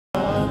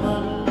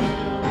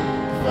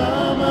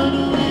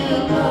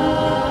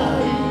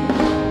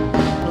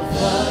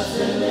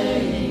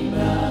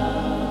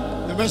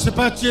se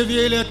patie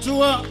vie le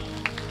tua.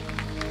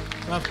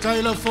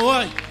 Raftai la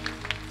foi.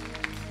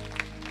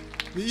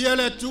 Vie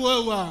le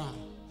tua wa.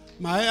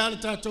 Ma e ala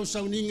tatou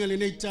sauninga le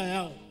nei tai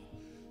au.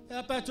 E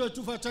apato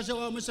tu fatasa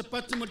wa me se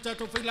pati mo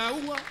tatou fai la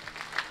ua.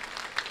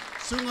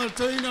 Sunga le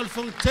toina le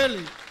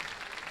fontele.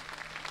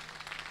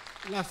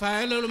 La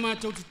faela lo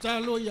matou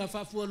tutalo ia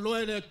fafua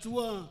loe le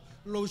tua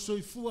lo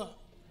soifua.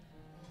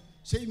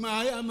 Se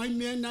mai a mai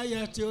mena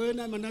ia te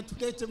oena manatu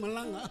te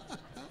malanga.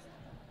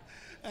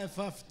 E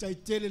faftai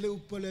tele le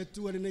upa le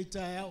tua nei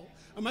tai au.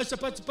 A mai se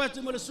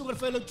pati mo le sunga le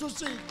faela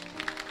tusi.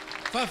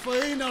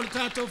 Fafoina o le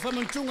tatou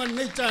famantunga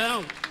nei tai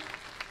au.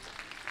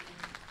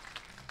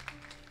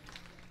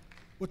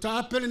 O ta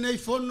apele nei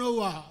fono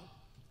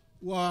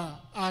wa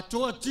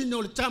atoa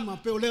tino le tama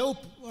pe o le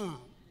upu.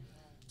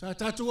 Ta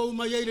tatu o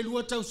mai ele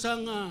lua tau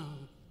sanga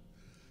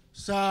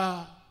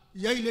sa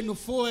yele no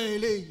foe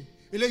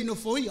ele no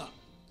foia.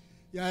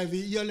 Ya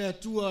vi ia le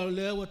atua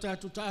le o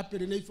tatu ta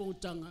apele nei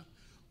fonga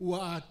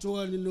wa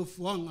atoa ni no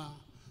fuanga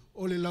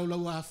o le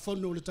laulau a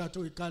fono le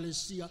tatu i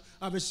kalesia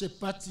ave se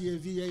pati e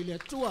vi ele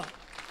atua.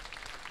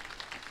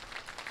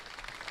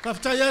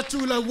 Faftai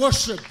atu la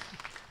worship.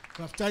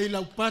 Faftai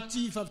la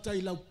upati,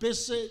 faftai la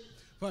upese,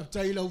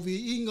 faftai la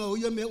uvi inga o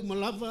ia me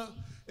umalava.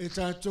 E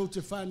tātou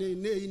te whane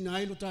nei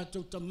nai lo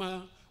tātou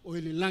tama o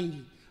ele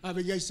langi.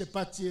 Ave iai se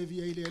pati e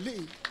via ele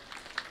ali.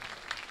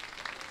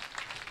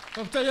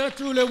 Whaftai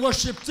atu le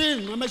worship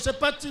team. Amai se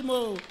pati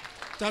mo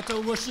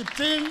tātou worship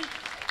team.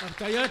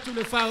 Whaftai atu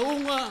le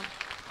whaunga.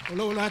 O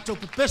lo lātou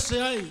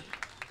pupese ai.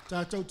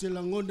 Tātou te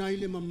langona i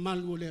le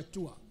mamalu o le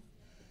atua.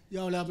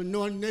 Ia o le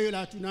avanoa nei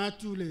lātu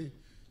nātu le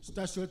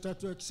stasio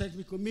tātou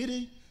executive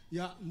committee.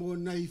 Ia mo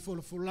nei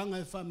fololanga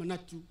e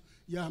whamanatu.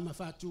 Ia ma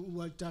whātu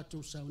ua i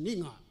tātou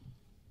sauninga.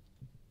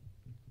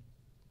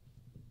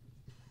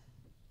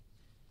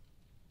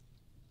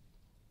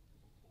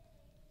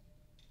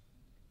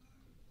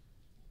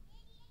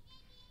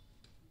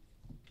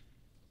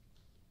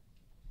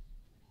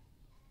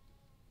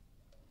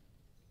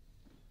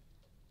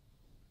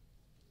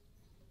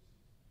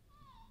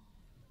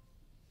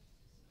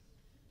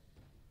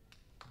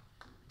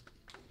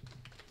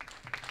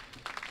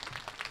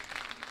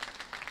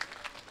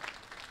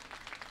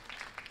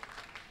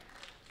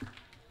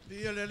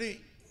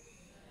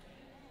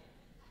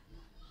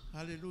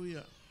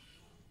 Hallelujah.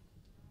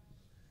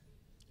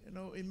 You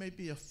know, it may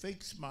be a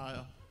fake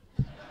smile.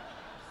 I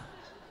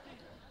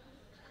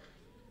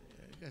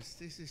guess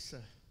this is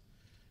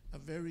a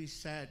very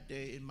sad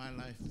day in my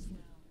life.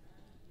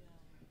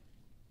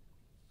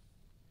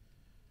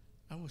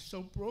 I was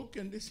so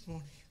broken this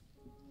morning.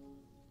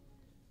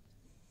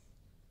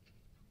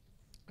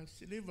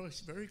 Silva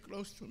is very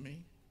close to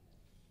me.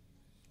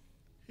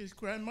 His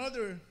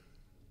grandmother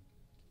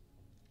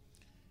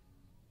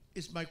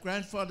is my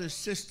grandfather's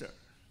sister.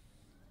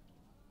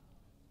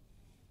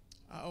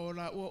 So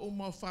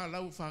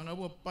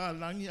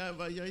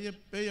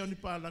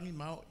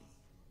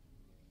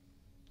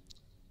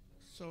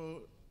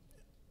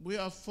we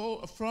are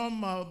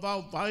from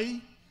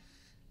Vauvai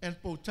and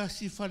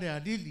Potasi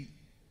Faleadili.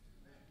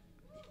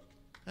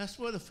 That's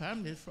where the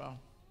family is from.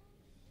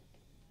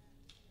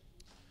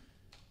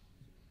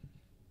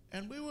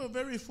 And we were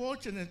very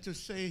fortunate to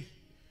say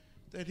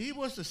that he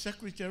was the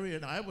secretary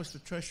and I was the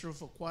treasurer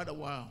for quite a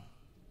while,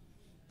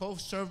 both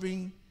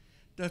serving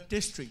the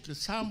district, the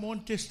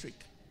Samoan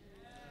district.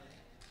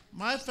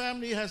 My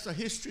family has a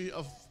history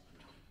of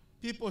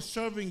people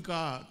serving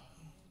God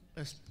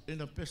as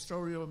in a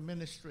pastoral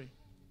ministry.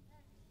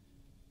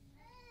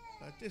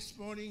 But this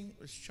morning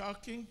was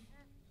shocking.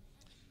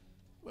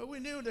 Well, we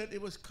knew that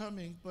it was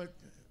coming, but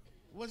it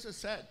was a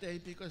sad day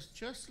because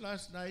just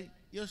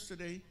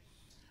yesterday,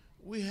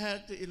 we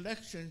had the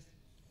election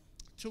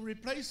to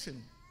replace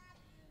him.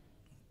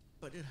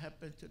 But it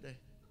happened today.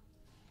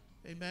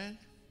 Amen?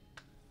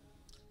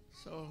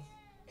 So,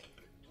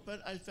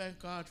 but I thank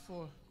God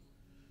for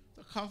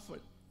the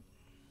comfort.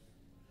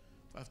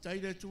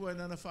 Whaftaile tua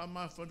nana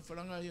whama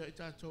whanwharanga ia I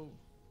tātou.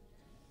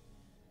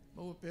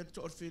 Mau pēr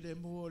to orwhire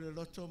mua le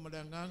loto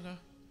malanganga.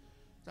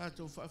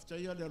 Tātou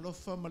whaftaia le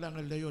lofa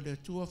malanga leo le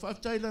tua.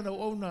 Whaftaila na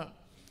ona.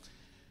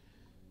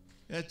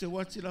 E te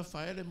watila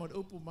whaere mo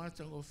upu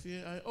mātang o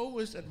whia. I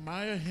always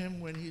admire him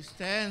when he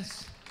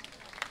stands.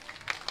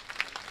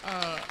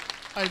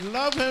 I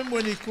love him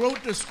when he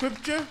quotes the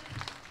scripture,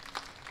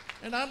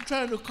 and I'm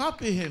trying to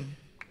copy him.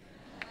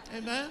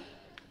 Amen?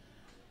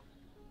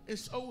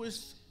 It's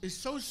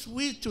so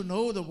sweet to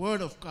know the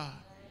word of God.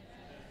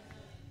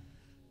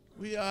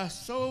 We are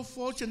so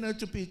fortunate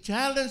to be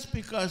challenged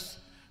because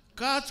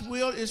God's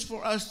will is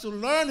for us to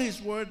learn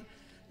his word,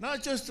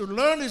 not just to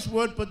learn his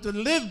word, but to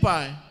live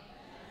by.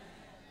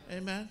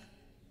 Amen?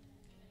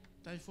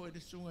 Tai foi de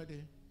sunga de.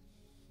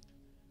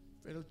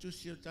 Pero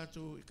tusi o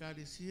tātou I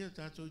kāresia,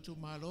 tātou I tu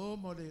malo,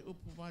 mo le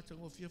upu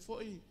mātang o fia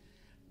foi.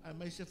 Ai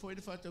mai se foi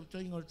de whātau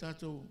tainga o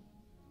tātou.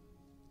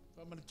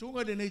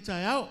 Whamanatunga de nei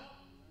tai au.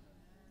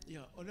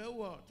 Ia, o leo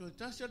ua, tu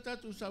tasi o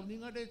tātou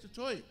sauninga de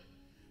tutoi.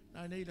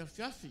 Nā nei la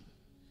fiafi.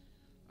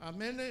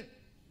 Amene.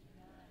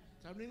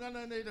 Sauninga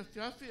nā nei la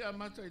fiafi a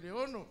mata I le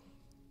ono.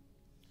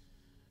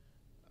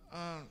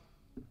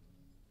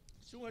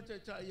 Sunga te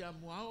ta ia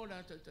muao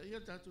na te ta ia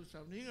tatu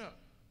sauninga.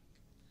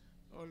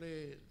 O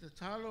le te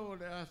talo o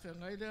le a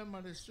whengaidea ma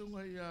le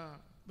sunga ia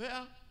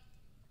mea.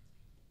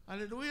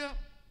 Hallelujah.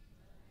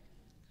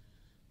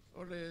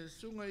 O le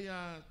sunga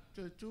ia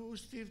tu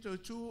Steve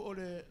tu o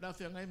le la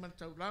whengai ma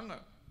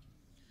taulanga.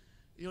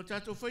 I o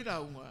tatu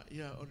whairaunga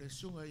ia o le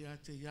sunga ia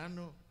te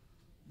iano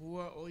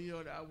mua o ia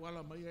o le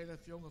awala mai ai la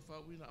whionga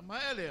whawina.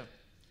 Mai alea.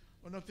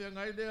 O na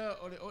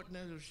whengaidea o le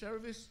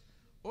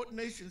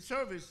Ordination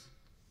Service.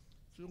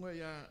 Sunga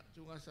ia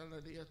tunga sala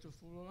le ia tu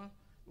furua.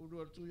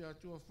 Urua tu ia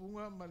tua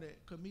funga ma le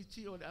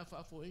committee o le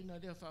awhaafoina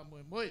lea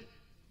whaamoe.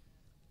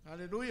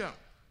 Hallelujah.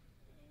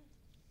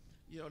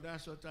 Ia o le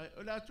aso tai.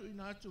 O le atu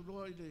ina atu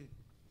loa i le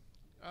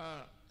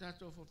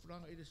tato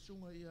whafuranga i le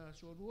sunga ia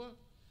sorua.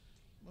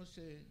 Mo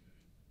se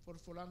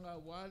whafuranga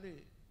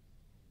wale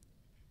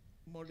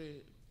mo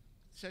le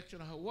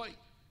section of Hawaii.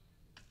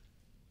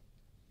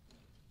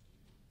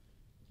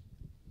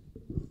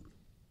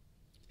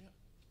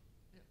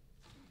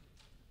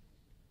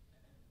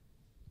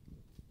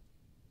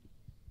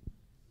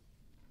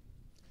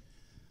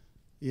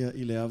 Ia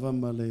i le awa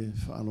ma le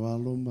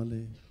whaaloalo ma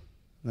le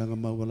ranga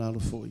mawalalo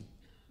foi.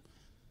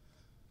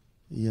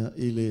 Ia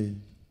i le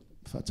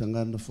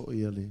whatangana foi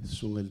ia le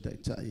sunga i le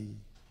taitai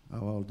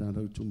awa o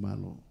dana utu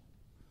malo.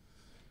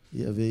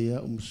 Ia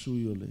veia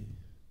umsui o le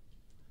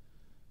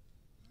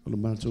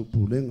mātou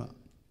pūlenga.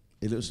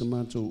 E le o se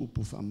mātou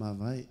upu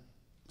whaamawai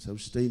sau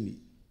steimi.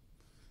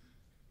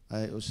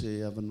 Ai o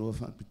se awanoa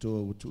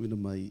whaapitoa o tuina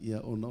mai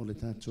ia ona o le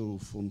tātou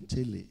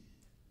fontele.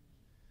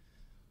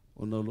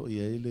 Ona lo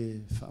ia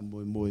ele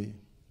whaamoe moe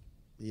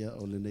ia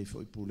o le nei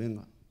foi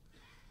pūlenga.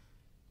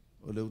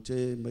 O le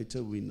ute mai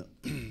tauina,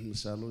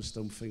 masalo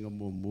stau mwhenga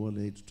mua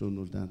le heitu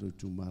tono le tātou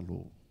tu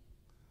malo.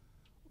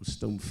 O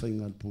stau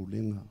mwhenga le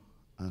pūlenga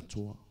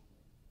atoa.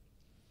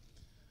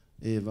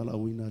 E wala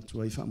awina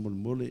atua i whaamole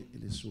mole i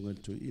le sunga le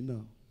tuina.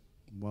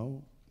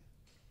 Wow.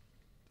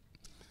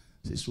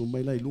 Se su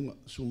mai lai lunga,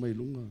 su mai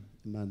lunga.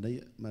 Ma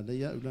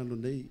nei a ulano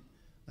nei,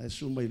 ai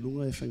su mai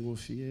lunga e whaingo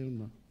fie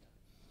una.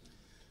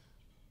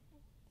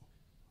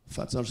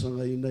 Whatal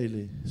sanga ina i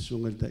le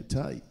sunga le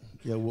taitai.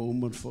 Ia ua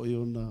uman fo i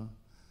ona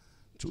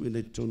tu ina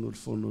i tono le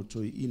fono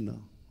toi ina.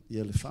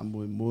 Ia le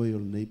whaamoe moe o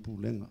le nei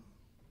pūlenga.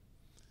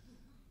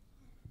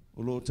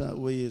 O lo ta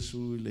ua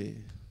Yesu i le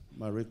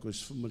mareko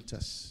is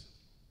fumaltas.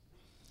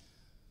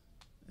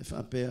 E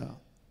whaapea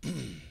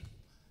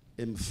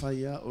e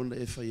mwhaia ona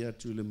e whaia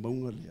tu le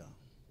maunga lea.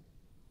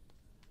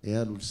 E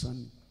alu le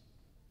sani.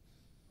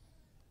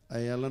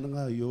 Ai alana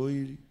ngā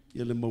ioi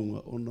i le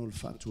maunga ona o le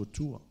whaatua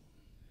tua.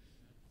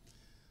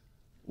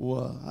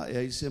 Ua hae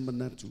ai se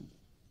manatu.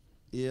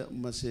 Ia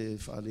ma se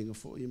whaalinga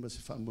fo i ma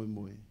se whaamoe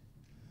moe.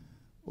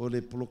 O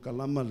le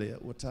polokalama lea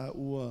ua tā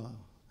ua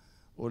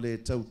o le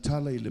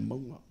tautala i le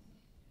maunga.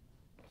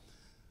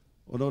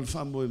 Ona o le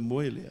whaamoe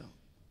moe lea.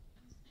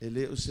 E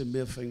le o se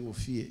mea whaingo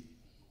fie.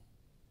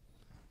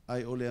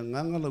 Ai o le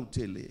anganga lau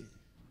tele.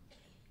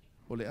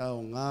 O le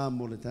ao ngā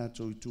mo le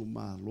tātou i tū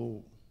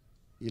mālo.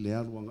 I le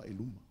aluanga i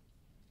luma.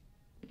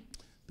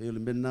 Pe o le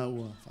mena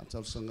ua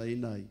whātau sanga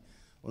inai.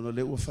 Ona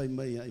le ua whai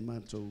mai ai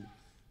mātou.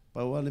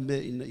 Paua le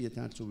mea ina ia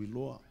tātou i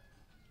loa.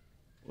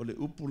 O le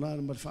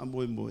upulana ma le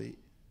whaamoe moe.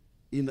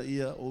 Ina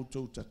ia o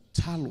tau ta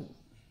talo.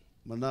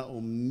 Mana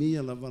o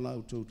mia la wala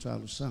o tau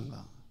talo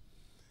sanga.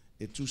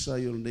 E tusa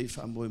i o nei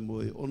whaamoe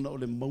moe. Ona o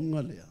le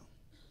maunga lea.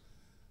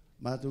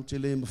 Mātou te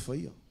le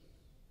mawhaia.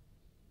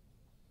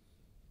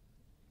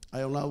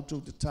 Ai o la o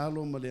tau te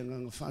talo ma le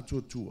nganga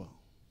whātua tua.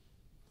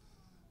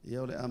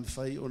 Ia o le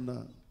amwhai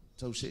ona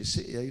tau se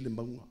ai le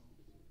maunga.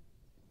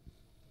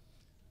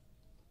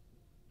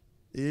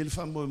 E le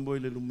whamoe moe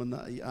le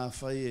lumana i a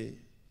whai e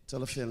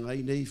talawhia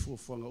ngai nei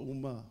fuafuanga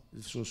uma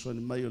le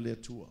sosoani mai o le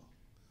atua.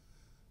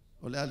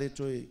 O le ale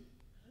toi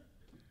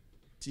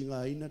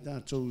tinga ina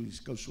tātou i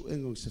kausu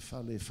engo se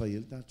whale e whai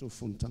e tātou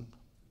fontanga.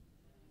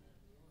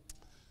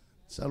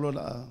 Salo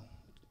la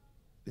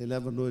le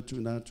lewa noe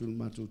tu nātu le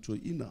mātou toi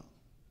ina.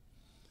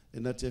 E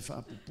na te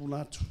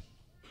whaapupulatu.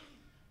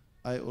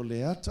 Ai o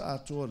le ata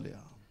atoa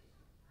lea.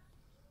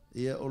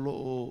 Ia o lo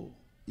o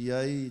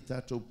iai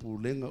tātou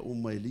pūlenga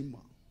uma e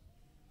lima.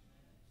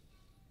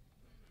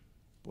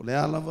 Po le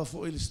alawa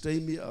fo il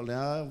steimi o le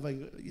awa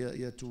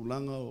ia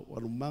tūlanga o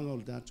alumanga o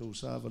le tātou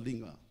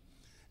sāwalinga.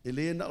 E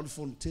le na o le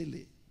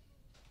fontele.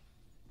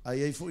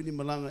 Ai ei fo ini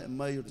malanga e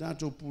mai o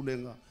tātou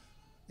pūlenga.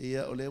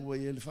 Ia o le ua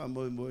ia le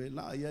whamoe moe.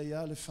 La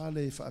ia le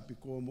whale e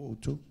whaapikoa mo o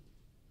tō.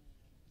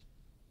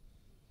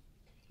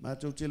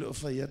 Mātou tele o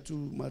whai atu,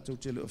 mātou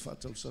tele o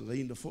whātau sanga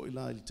ina fo i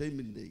la ili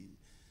teimin nei.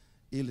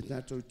 I le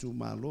tātou tū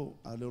mālo,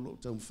 a leo lo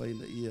tau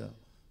mwhaina ia.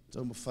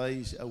 Tau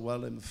mwhai se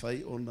awala e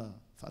mwhai ona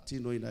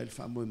whatino ina ili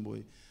whamoe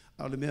moe.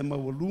 A le mea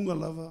mawalunga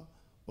lava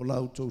o la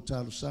utou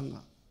tālu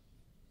sanga.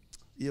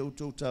 Ia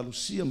utou tālu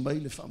sia mai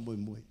le whamoe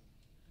moe.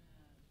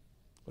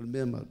 O le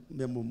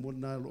mea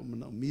mona lo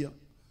mana o mia.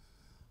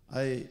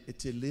 Ai e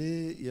te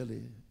le ia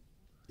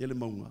le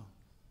maunga.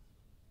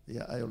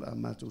 Ia ai o la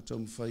mātou tau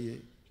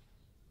mwhai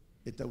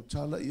e tau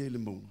tala ia le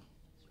maunga.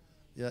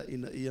 Ia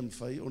ina ia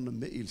mwhai ona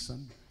me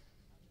ilsan.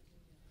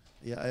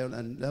 Ia ai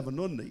ona lava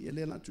nona ia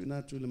le natu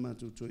le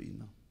matuto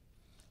ina.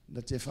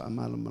 Na te wha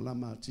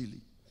malama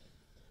atili.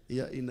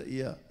 Ia ina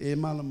ia e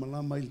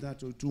malama il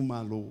tatou tu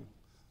malo.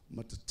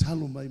 Ma te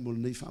talo mai mo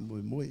nei wha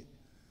moe.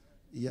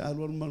 Ia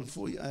aluan mal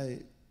foi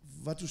ai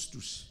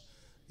vatustus.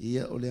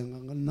 Ia o le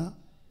angangana.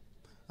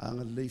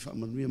 Anga lei wha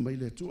manuia mai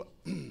le tua.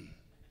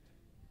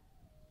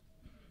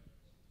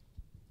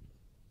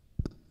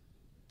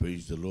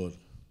 Praise the Lord.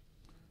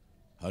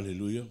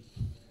 Hallelujah.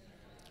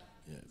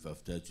 Yeah,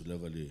 whaftea tu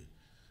lava le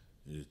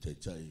te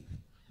tai,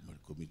 ma le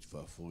komiti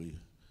whafoi,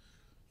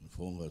 na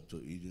whonga to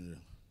idina,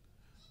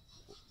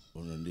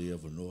 ona nea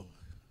wanoa,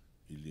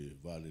 I le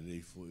vale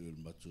rei foi o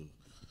le matu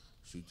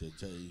sui te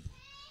tai,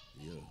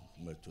 ia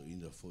ma to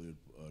ina foi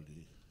o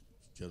le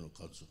General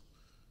Council.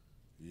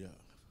 Ia,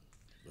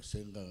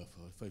 wasenga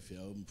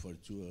whaiwhau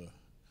mwharitua,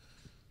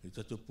 e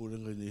tato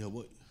pūrenga nei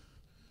Hawaii.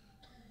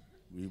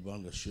 We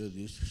want to share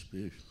this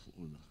spirit.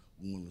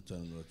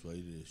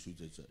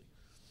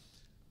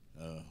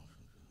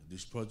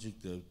 This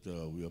project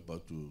that we are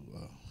about to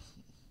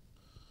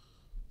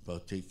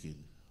partake in,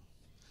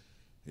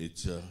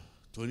 it's a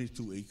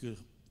 22-acre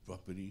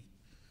property.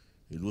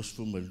 It was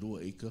from a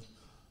lower acre,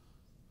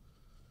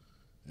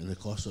 and the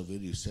cost of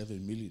it is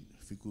 7 million,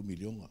 fiku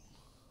milionga.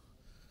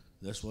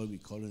 That's why we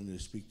call it and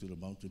speak to the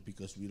mountain,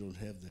 because we don't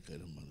have that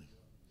kind of money.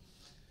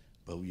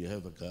 But we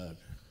have a God.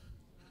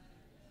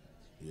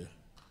 Yeah.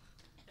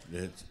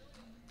 That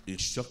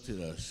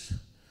instructed us,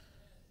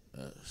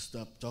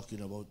 stop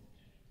talking about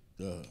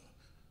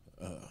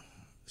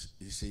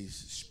he says,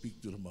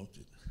 speak to the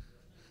mountain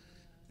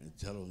and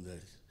tell them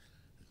that,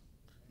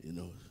 you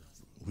know,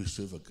 we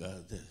serve a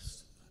God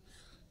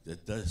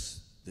that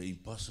does the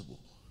impossible.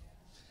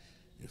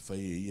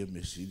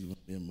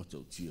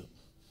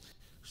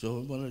 So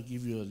I'm going to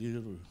give you a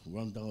little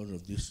rundown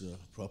of this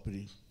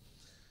property.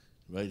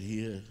 Right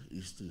here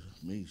is the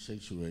main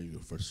sanctuary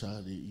of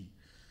Farsadi.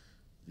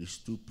 These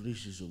two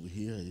places over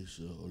here is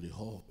Oli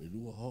Hall,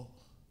 Elua Hall.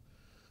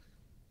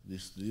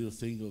 This little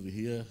thing over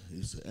here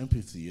is the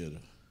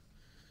amphitheater.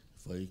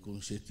 Whai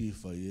konseti,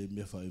 whai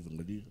mea whai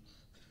vangaria.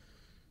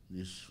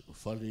 This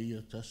whale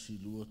ia, tasi,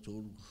 lua,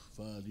 tolu,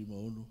 wha, lima,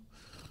 ono.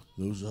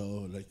 Those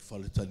are like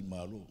whale tani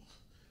malo.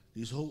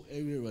 This whole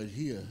area right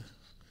here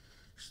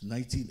is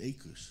 19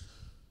 acres.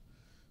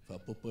 Wha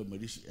popa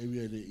marisi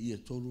area le ia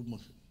tolu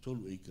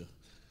acre.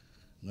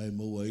 Ngai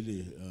maua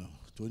ile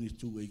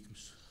 22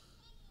 acres.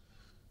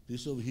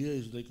 This over here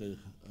is like a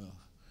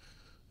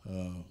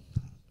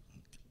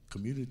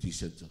community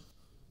center.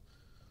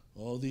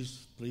 All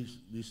these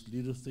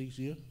little things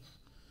here,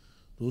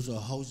 those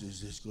are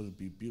houses that's going to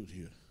be built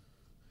here.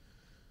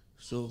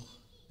 So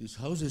these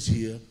houses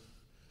here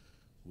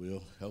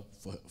will help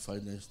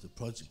finance the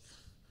project.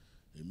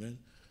 Amen.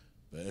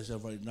 But as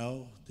of right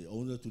now, the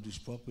owner to this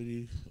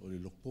property, Ole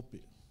Lokpope,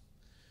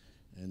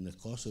 and the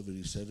cost of it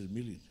is 7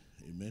 million.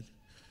 Amen.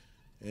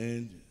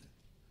 And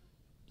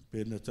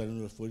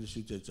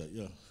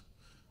yeah,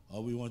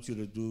 all we want you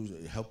to do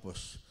is help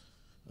us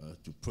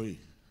to pray.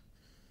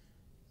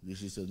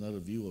 This is another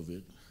view of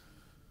it.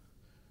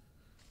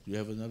 Do you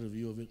have another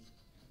view of it?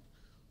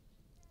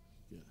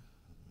 Yeah.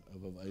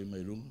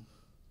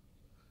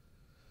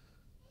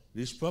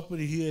 This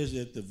property here is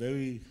at the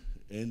very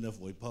end of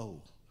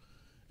Waipau,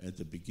 at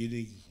the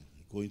beginning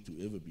going to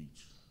Ever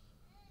Beach.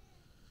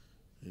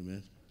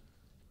 Amen.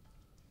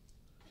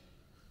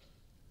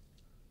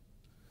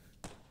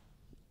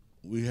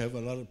 We have a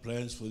lot of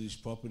plans for this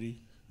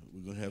property.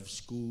 We're going to have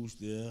schools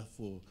there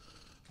for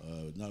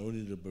not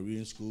only the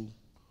Berean school,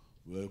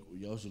 we're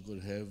also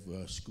going to have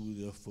a school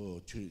there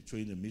for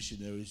training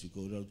missionaries to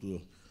go down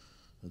to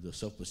the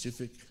South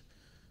Pacific,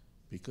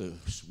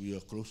 because we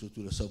are closer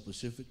to the South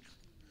Pacific.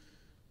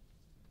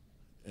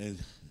 And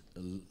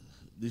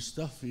this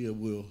stuff here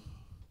will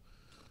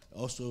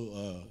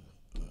also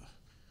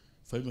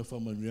whaima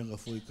whamanianga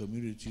for the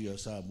community of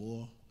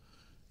Samoa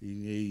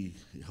in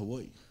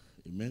Hawaii.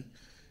 Amen.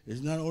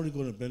 It's not only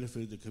going to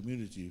benefit the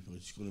community, but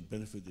it's going to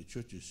benefit the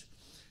churches,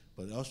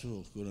 but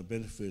also going to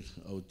benefit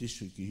our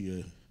district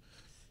here,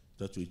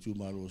 Tatuitu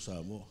Maro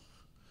Samoa.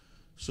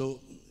 So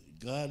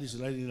God is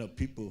lining up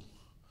people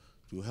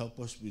to help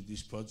us with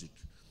this project.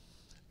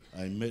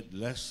 I met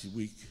last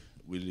week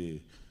with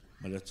the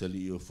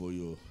Malatalio for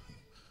your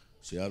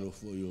Seattle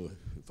for your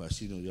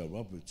Fascino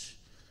Roberts,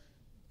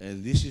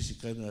 and this is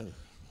the kind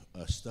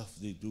of stuff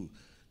they do.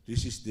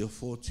 This is their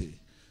forte.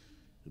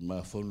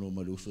 Mafono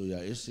Maluso Ya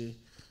Ese.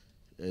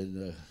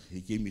 And he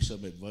gave me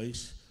some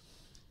advice,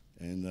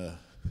 and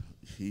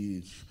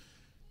he's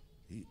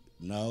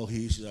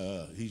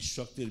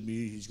instructed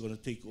me he's going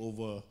to take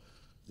over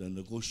the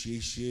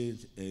negotiation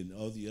and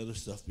all the other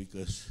stuff,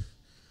 because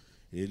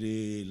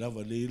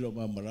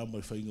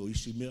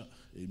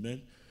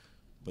amen.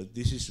 But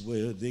this is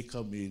where they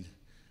come in,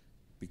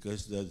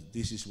 because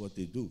this is what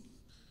they do.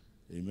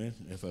 Amen.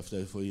 If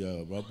after for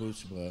your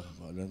Roberts,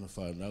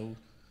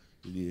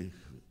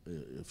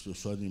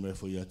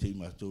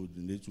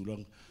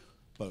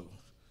 but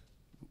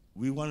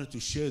we wanted to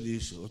share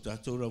this.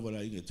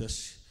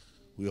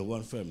 We are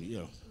one family.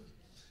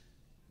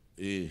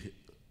 Yeah.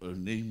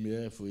 nei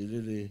mea fo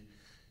ele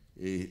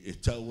e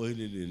tau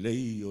ele le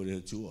lei o le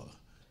atua.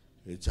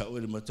 E tau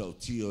ele matau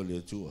tia o le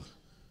atua.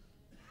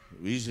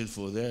 Reason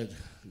for that,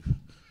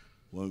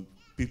 when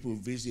people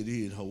visit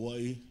here in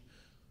Hawaii,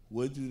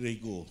 where do they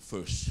go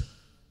first?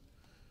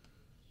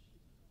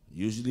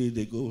 Usually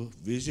they go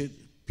visit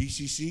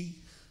PCC.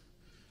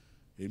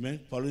 Amen.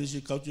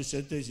 Polynesian Culture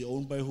Center is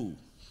owned by who?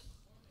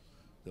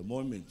 The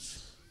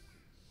Mormons.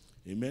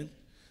 Amen.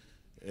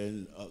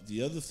 And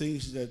the other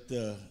things that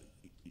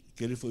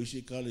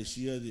Kerifoisi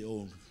Kalesia they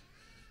own.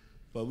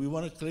 But we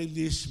want to claim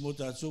this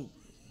motatsu.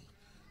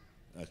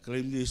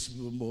 Claim this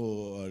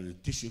more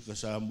tissue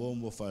kasamo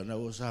more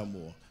whanau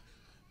samo.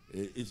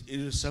 It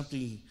is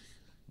something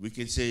we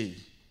can say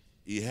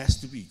it has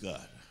to be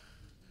God.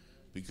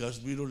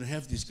 Because we don't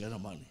have this kind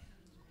of money.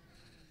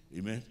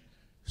 Amen.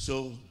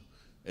 So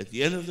at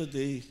the end of the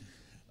day,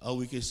 all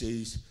we can say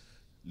is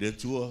le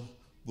tua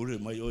bure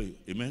mai oi.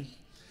 Amen.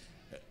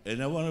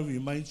 And I want to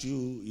remind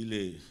you,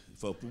 ile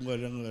whapunga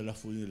ranga la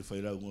funi le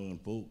whairau ngang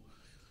po,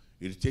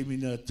 ile te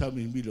mina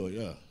tami milo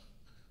ya.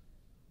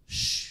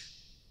 Shh.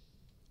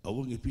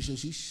 Awang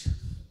episosis.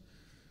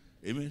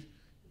 Amen.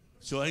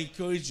 So I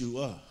encourage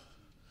you,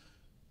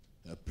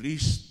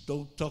 please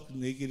don't talk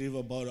negative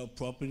about our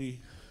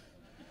property.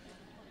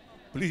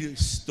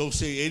 Please don't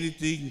say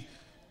anything.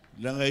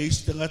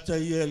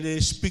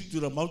 Speak to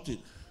the mountain.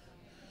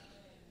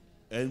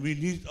 And we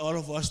need all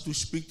of us to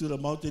speak to the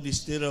mountain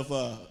instead of,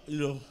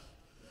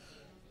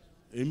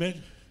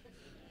 amen.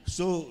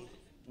 So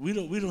we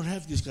don't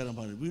have this kind of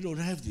money. We don't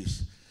have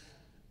this.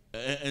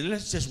 And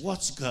let's just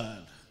watch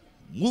God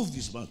move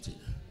this mountain.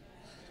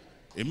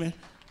 Amen.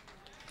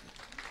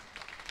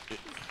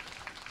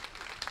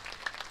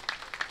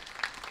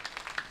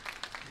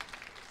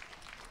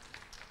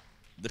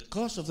 The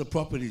cost of the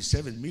property is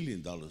 $7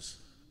 million.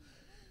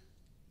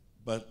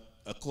 But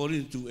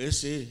according to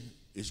SA,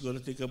 it's going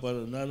to take about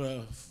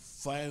another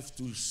 $5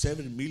 to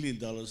 $7 million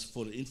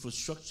for the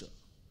infrastructure.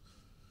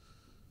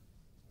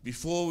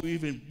 Before we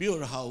even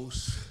build a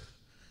house,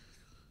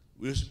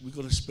 we're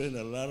going to spend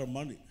a lot of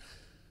money.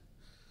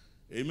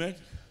 Amen?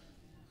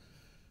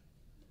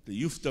 The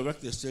youth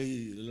director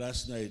said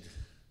last night,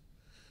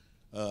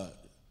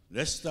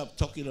 let's stop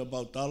talking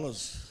about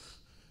dollars.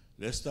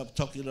 Let's stop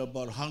talking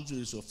about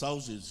hundreds of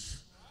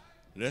thousands.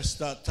 Let's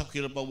start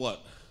talking about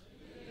what?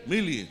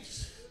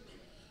 Millions.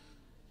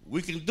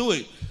 We can do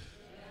it.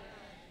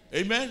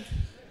 Amen?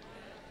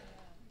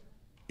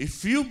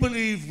 If you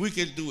believe we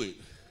can do it,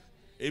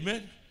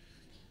 amen?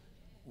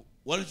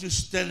 Why don't you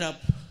stand up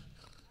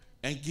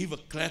and give a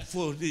clap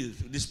for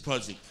this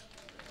project?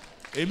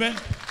 Amen?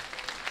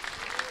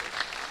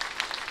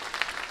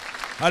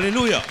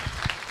 Hallelujah.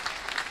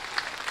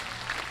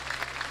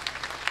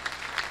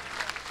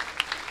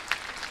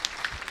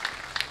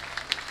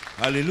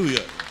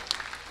 Hallelujah.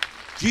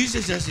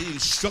 Jesus has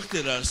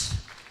instructed us,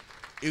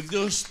 if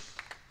there's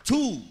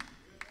 2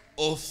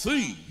 or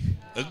 3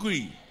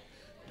 agree,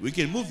 we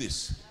can move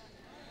this.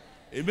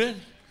 Amen?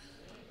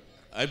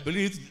 I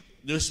believe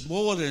there's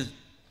more than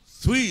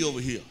 3 over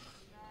here.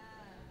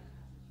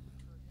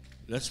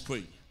 Let's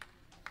pray.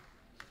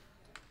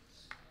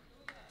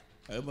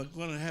 I'm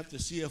going to have the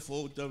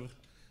CFO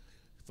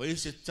for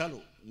his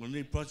talo on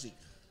the project.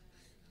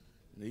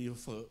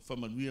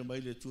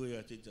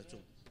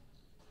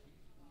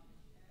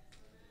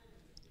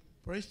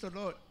 Praise the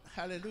Lord.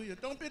 Hallelujah.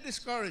 Don't be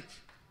discouraged.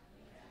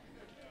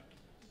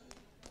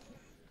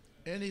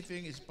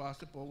 Anything is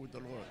possible with the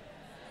Lord.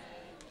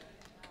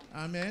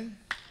 Amen.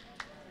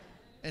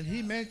 And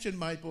he mentioned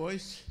my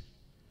boys.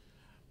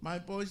 My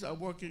boys are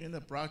working in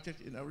a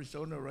project in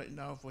Arizona right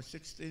now for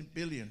 $16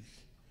 billion.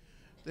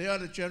 They are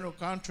the general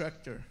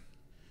contractor.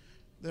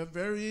 They're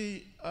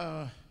very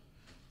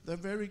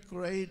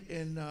great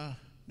in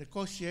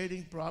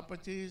negotiating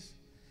properties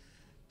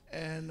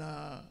and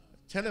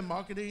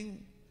telemarketing,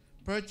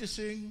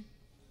 purchasing,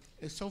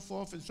 and so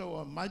forth and so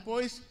on. My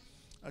boys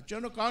are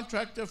general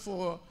contractor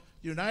for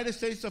the United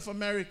States of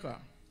America.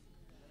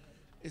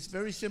 It's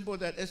very simple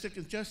that Esther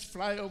can just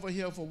fly over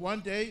here for 1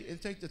 day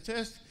and take the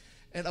test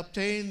and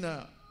obtain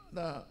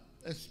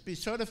be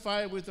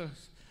certified with a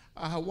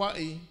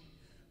Hawaii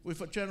with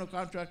a general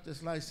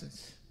contractor's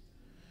license.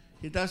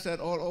 He does that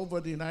all over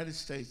the United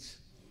States.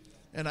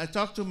 And I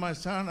talked to my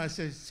son, I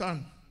said,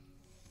 son,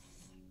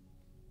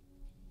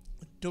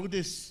 do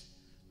this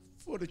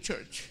for the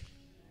church.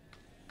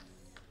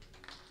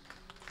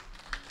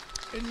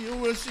 And you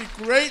will see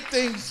great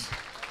things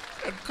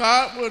that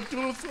God will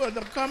do for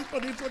the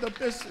company, for the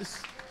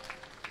business.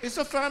 It's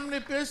a family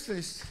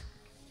business.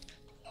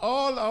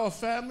 All our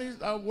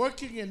families are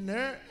working in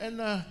there,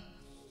 and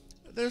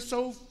they're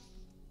so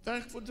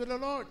thankful to the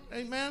Lord.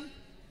 Amen.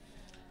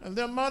 And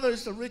their mother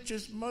is the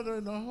richest mother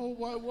in the whole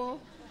wide world.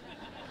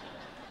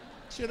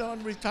 She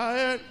done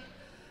retired.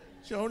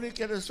 She only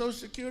get a Social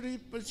Security,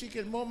 but she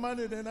get more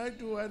money than I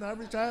do, and I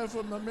retired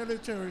from the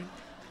military.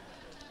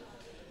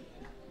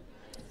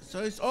 So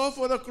it's all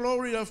for the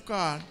glory of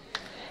God.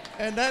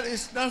 And that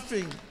is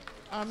nothing.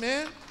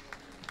 Amen.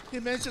 He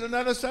mentioned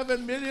another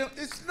 $7 million.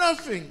 It's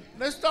nothing.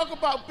 Let's talk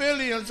about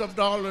billions of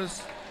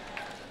dollars.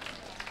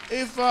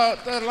 If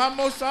the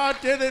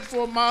Lamosa did it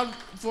for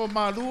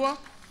Malua,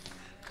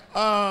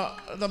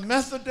 the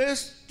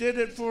Methodists did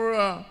it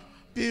for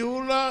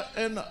Beulah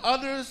and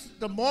others,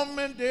 the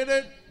Mormon did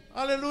it.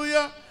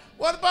 Hallelujah.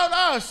 What about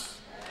us?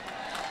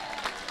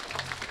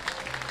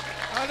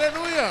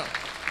 Hallelujah.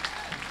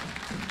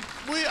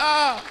 We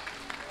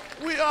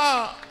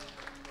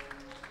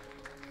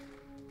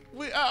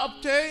are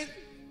obtained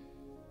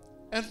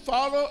and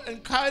followed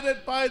and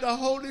guided by the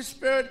Holy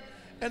Spirit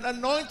and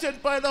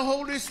anointed by the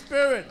Holy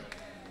Spirit.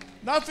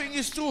 Nothing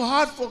is too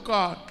hard for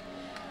God.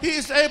 He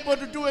is able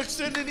to do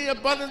exceedingly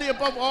abundantly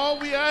above all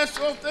we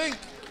ask or think.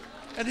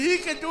 And He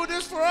can do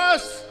this for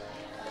us.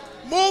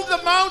 Move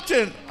the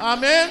mountain.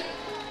 Amen.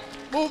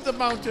 Move the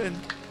mountain.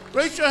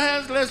 Raise your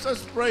hands. Let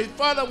us pray.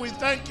 Father, we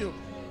thank you.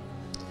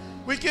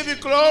 We give you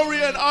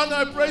glory and honor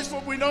and praise, for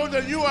we know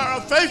that you are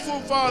a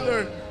faithful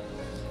Father.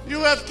 You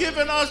have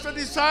given us the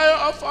desire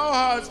of our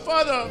hearts.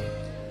 Father,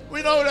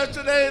 we know that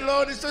today,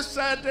 Lord, is a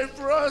sad day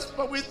for us,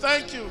 but we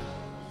thank you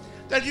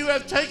that you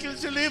have taken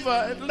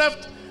Siliva and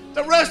left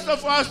the rest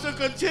of us to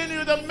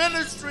continue the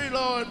ministry,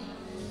 Lord.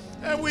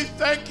 And we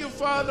thank you,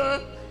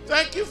 Father.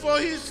 Thank you for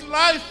his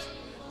life.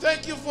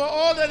 Thank you for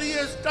all that he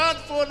has done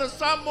for the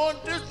Samoan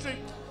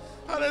district.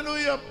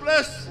 Hallelujah.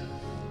 Bless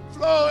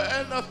Flo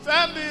and the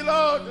family,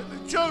 Lord, and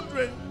the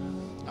children.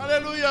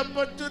 Hallelujah.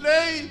 But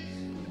today,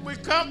 we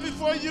come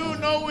before you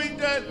knowing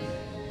that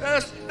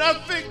there's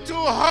nothing too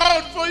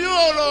hard for you,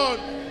 oh Lord.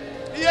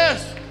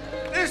 Yes,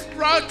 this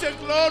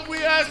project, Lord, we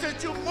ask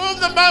that you move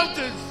the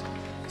mountains.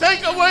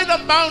 Take away the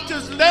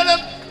mountains. Let them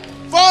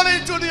fall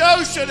into the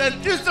ocean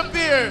and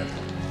disappear.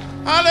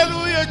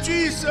 Hallelujah,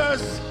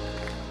 Jesus.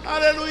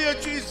 Hallelujah,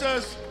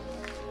 Jesus.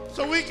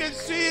 So we can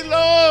see,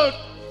 Lord,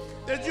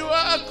 that you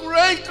are a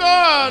great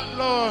God,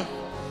 Lord.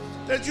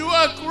 That you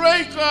are a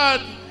great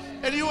God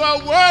and you are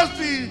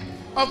worthy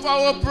of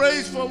our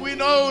praise, for we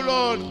know,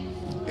 Lord,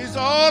 it's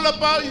all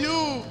about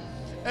you.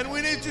 And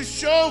we need to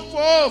show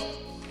forth,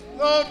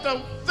 Lord,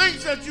 the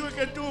things that you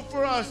can do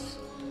for us.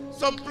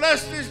 So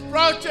bless this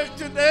project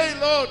today,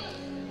 Lord.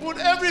 Put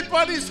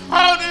everybody's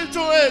heart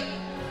into it.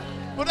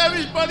 Put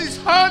everybody's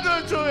heart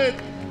into it.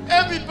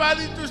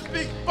 Everybody to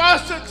speak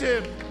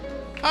positive.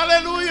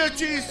 Hallelujah,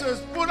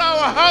 Jesus. Put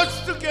our hearts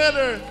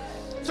together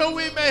so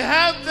we may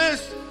have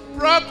this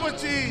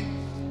property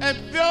and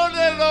build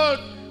it, Lord,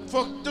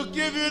 to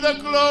give you the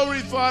glory,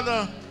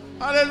 Father.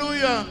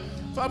 Hallelujah.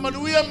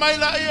 Famanuia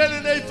maila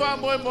ia nei fa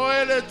moe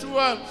moe le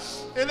tua.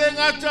 Ele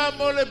ngata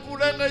mo le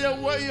pulenga ya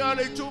wai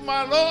ale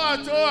tuma lo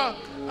atoa.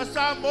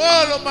 Asa mo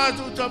lo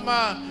matuta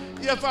ma.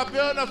 Ia fa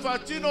peona fa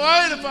tino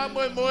ai le fa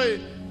moe moe.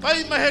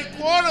 Pai ma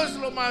headquarters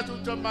lo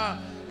matuta ma.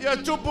 Ia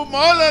tupu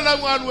mola la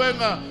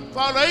ngaruenga.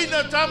 Fa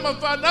reina tama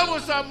fa nawo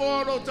sa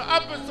mo lo ta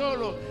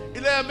apesolo.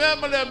 Ile mea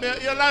male mea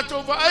ia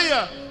lato va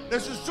aya. Le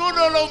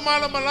susuno lo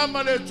mala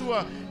malama le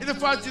tua. Ile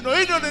fa tino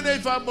ino le nei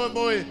fa moe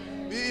moe.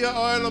 Ia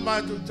oelo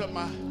matuta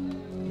ma.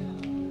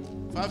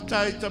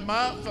 Faftai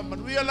tama,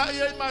 famanuia la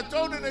ia I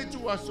mātou nei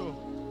tuaso.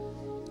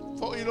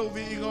 Fo ilo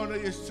vi ingona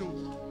Yesu.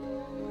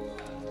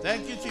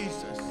 Thank you,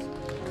 Jesus.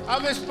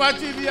 Aves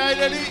pati vi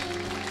aireli.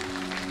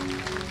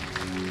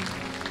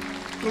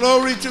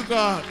 Glory to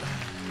God.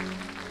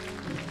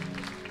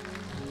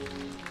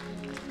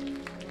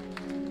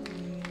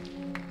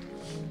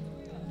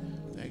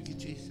 Thank you,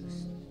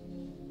 Jesus.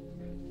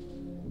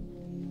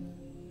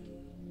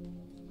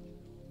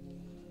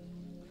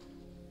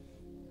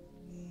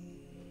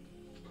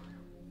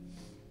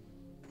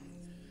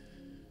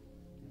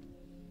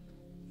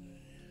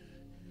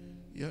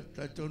 Ya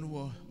tatou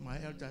nua mai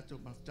al tatou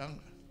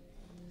maftanga.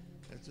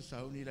 Tatou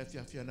sauni la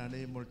fiafiana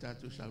nei mo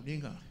tatou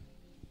sauninga.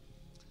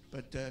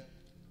 But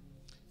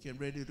get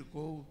ready to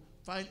go.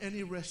 Find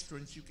any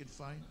restaurants you can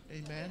find.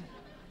 Amen.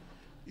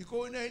 You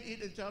go in there and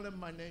eat and tell them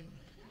my name.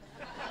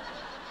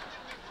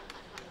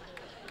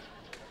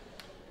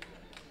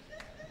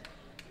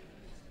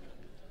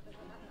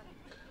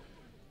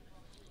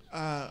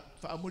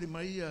 Whaamuri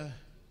mai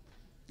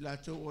la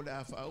tau o le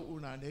a whaau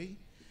una nei.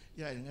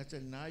 Ia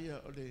ngata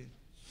naya o le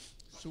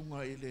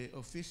sunga I le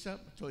officer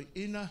toi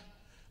ina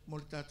mo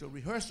le tatou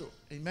rehearsal.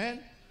 Amen.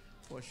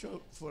 For a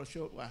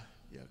short while.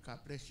 Yeah, God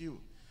bless you.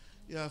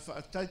 Yeah,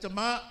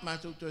 taitama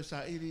mātou toi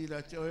sa iri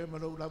la te oe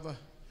marau lava.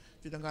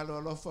 Tina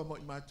ngalo alofa mo I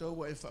mātou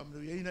wa e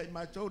whaamnuiena I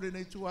mātou le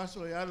nei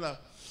tuaso e ala.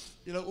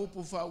 I la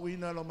upu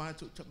whaawina lo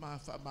mātou tama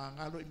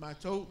whaamangalo I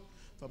mātou.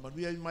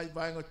 Whamanuia I mai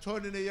vaenga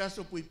tōne nei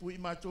aso pui I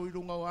mātou I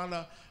runga o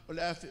ala. O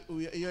le afe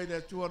uia ia le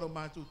atua lo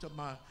mātou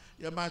tama.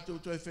 Ia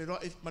mātou toi whero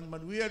e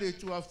manuia le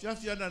tua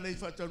fiafiana nei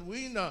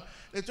whatanuina.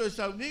 Le toi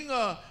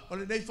sauninga o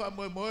le nei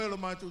whaamoe lo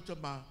mātou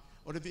tama.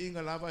 O le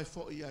viinga lava e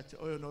fo ia te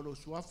oe no lo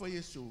suafa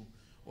Yesu.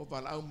 O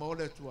walau mo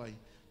le tuai.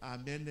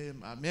 Amene,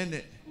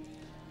 amene.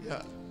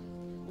 Yeah.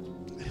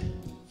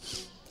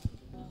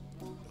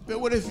 But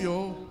what if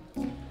you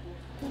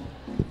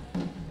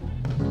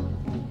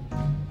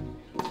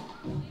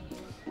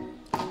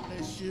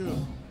bless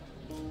you.